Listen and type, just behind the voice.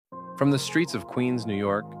From the streets of Queens, New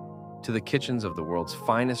York, to the kitchens of the world's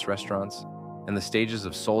finest restaurants and the stages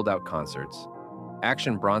of sold-out concerts,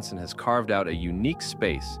 Action Bronson has carved out a unique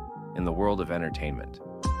space in the world of entertainment.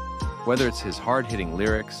 Whether it's his hard-hitting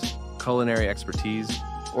lyrics, culinary expertise,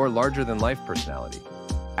 or larger-than-life personality,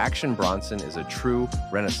 Action Bronson is a true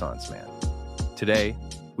Renaissance man. Today,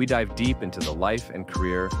 we dive deep into the life and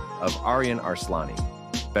career of Aryan Arslani,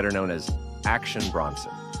 better known as Action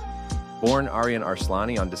Bronson. Born Aryan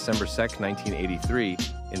Arslani on December 2, 1983,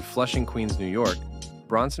 in Flushing, Queens, New York,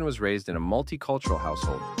 Bronson was raised in a multicultural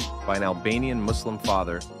household by an Albanian Muslim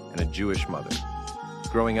father and a Jewish mother.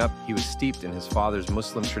 Growing up, he was steeped in his father's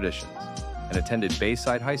Muslim traditions and attended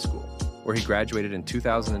Bayside High School, where he graduated in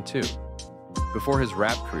 2002. Before his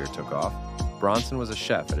rap career took off, Bronson was a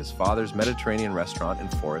chef at his father's Mediterranean restaurant in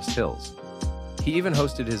Forest Hills. He even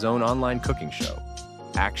hosted his own online cooking show,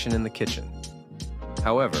 Action in the Kitchen.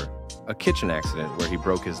 However, a kitchen accident where he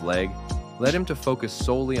broke his leg led him to focus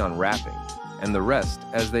solely on rapping, and the rest,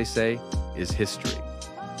 as they say, is history.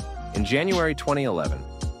 In January 2011,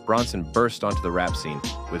 Bronson burst onto the rap scene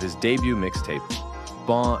with his debut mixtape,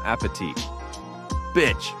 Bon Appetit.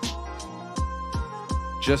 Bitch!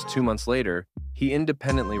 Just 2 months later, he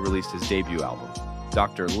independently released his debut album,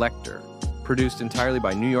 Dr. Lecter, produced entirely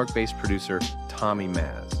by New York-based producer Tommy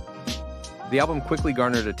Maz. The album quickly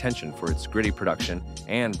garnered attention for its gritty production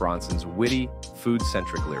and Bronson's witty,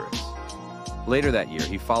 food-centric lyrics. Later that year,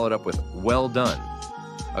 he followed up with Well Done,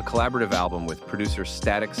 a collaborative album with producer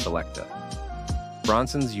Static Selecta.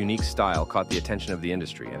 Bronson's unique style caught the attention of the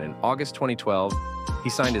industry, and in August 2012, he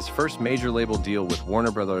signed his first major label deal with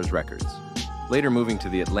Warner Bros. Records, later moving to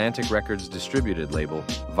the Atlantic Records distributed label,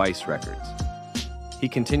 Vice Records. He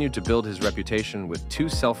continued to build his reputation with 2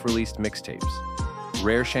 self-released mixtapes,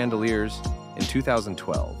 Rare Chandeliers in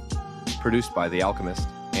 2012, produced by The Alchemist,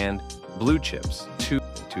 and Blue Chips 2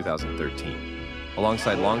 in 2013,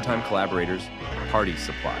 alongside longtime collaborators, Party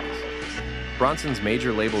Supplies. Bronson's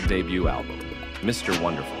major label debut album, Mr.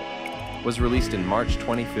 Wonderful, was released in March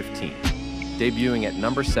 2015, debuting at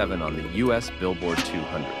number 7 on the US Billboard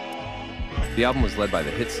 200. The album was led by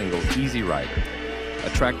the hit single Easy Rider, a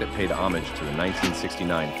track that paid homage to the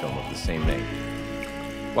 1969 film of the same name.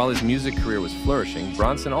 While his music career was flourishing,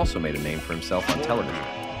 Bronson also made a name for himself on television.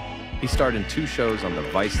 He starred in 2 shows on the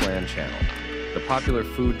Viceland channel, the popular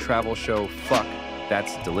food travel show Fuck,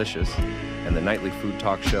 That's Delicious, and the nightly food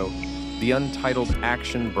talk show, The Untitled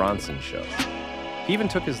Action Bronson Show. He even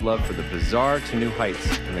took his love for the bizarre to new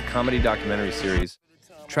heights in the comedy documentary series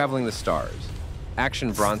Traveling the Stars.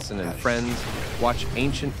 Action Bronson and friends watch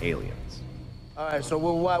Ancient Aliens. All right, so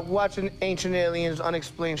we're watching Ancient Aliens,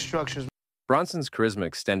 Unexplained Structures. Bronson's charisma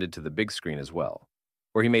extended to the big screen as well,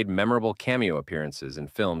 where he made memorable cameo appearances in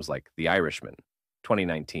films like The Irishman,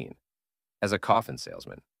 2019, as a coffin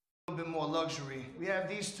salesman. A little bit more luxury. We have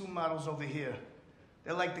these 2 models over here.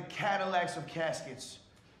 They're like the Cadillacs of caskets.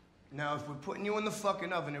 Now, if we're putting you in the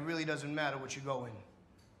fucking oven, it really doesn't matter what you go in.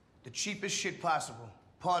 The cheapest shit possible.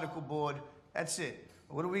 Particle board, that's it.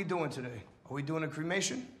 What are we doing today? Are we doing a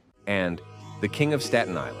cremation? And The King of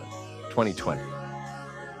Staten Island, 2020.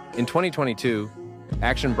 In 2022,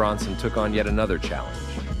 Action Bronson took on yet another challenge,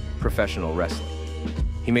 professional wrestling.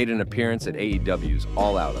 He made an appearance at AEW's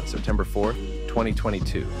All Out on September 4th,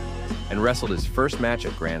 2022, and wrestled his first match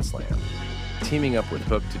at Grand Slam, teaming up with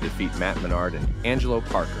Hook to defeat Matt Menard and Angelo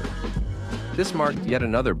Parker. This marked yet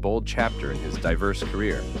another bold chapter in his diverse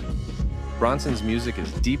career. Bronson's music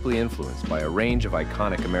is deeply influenced by a range of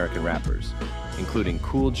iconic American rappers, including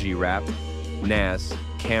Kool G Rap, Nas,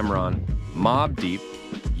 Cam'ron, Mobb Deep,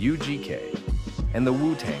 UGK, and the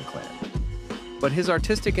Wu-Tang Clan. But his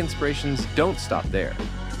artistic inspirations don't stop there.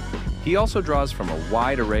 He also draws from a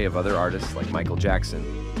wide array of other artists like Michael Jackson,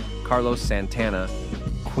 Carlos Santana,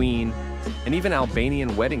 Queen, and even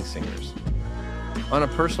Albanian wedding singers. On a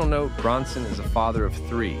personal note, Bronson is a father of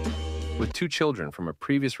 3, with 2 children from a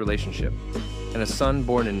previous relationship, and a son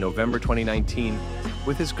born in November 2019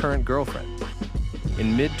 with his current girlfriend.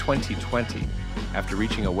 In mid-2020, after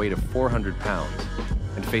reaching a weight of 400 pounds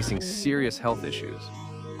and facing serious health issues,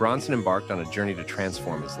 Bronson embarked on a journey to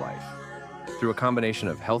transform his life. Through a combination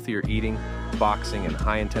of healthier eating, boxing, and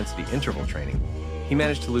high-intensity interval training, he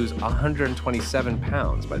managed to lose 127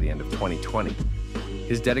 pounds by the end of 2020.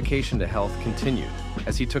 His dedication to health continued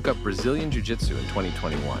as he took up Brazilian Jiu-Jitsu in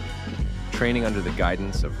 2021, training under the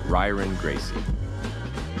guidance of Ryron Gracie.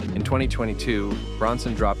 In 2022,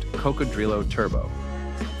 Bronson dropped Cocodrilo Turbo,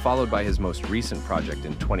 followed by his most recent project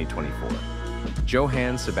in 2024,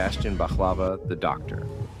 Johann Sebastian Bachlava, The Doctor.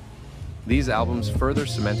 These albums further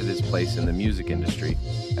cemented his place in the music industry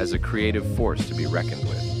as a creative force to be reckoned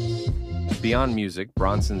with. Beyond music,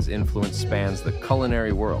 Bronson's influence spans the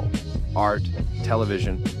culinary world, art,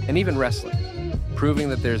 television, and even wrestling, proving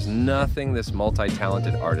that there's nothing this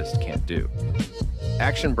multi-talented artist can't do.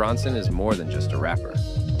 Action Bronson is more than just a rapper.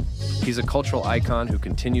 He's a cultural icon who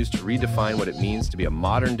continues to redefine what it means to be a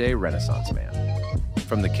modern-day Renaissance man.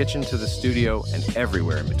 From the kitchen to the studio and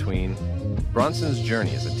everywhere in between, Bronson's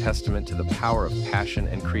journey is a testament to the power of passion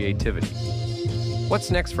and creativity. What's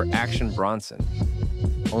next for Action Bronson?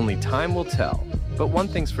 Only time will tell, but one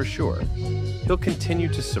thing's for sure, he'll continue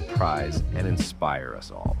to surprise and inspire us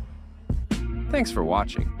all. Thanks for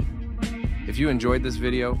watching. If you enjoyed this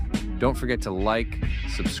video, don't forget to like,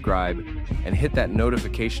 subscribe, and hit that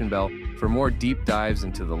notification bell for more deep dives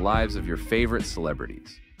into the lives of your favorite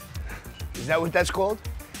celebrities. Is that what that's called?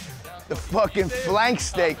 The fucking flank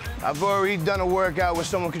steak. I've already done a workout where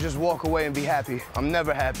someone could just walk away and be happy. I'm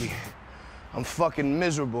never happy. I'm fucking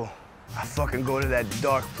miserable. I fucking go to that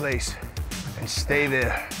dark place and stay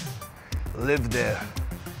there, live there,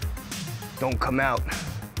 don't come out,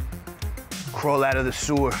 crawl out of the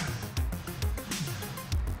sewer.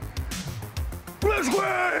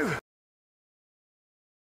 Blitzkrieg!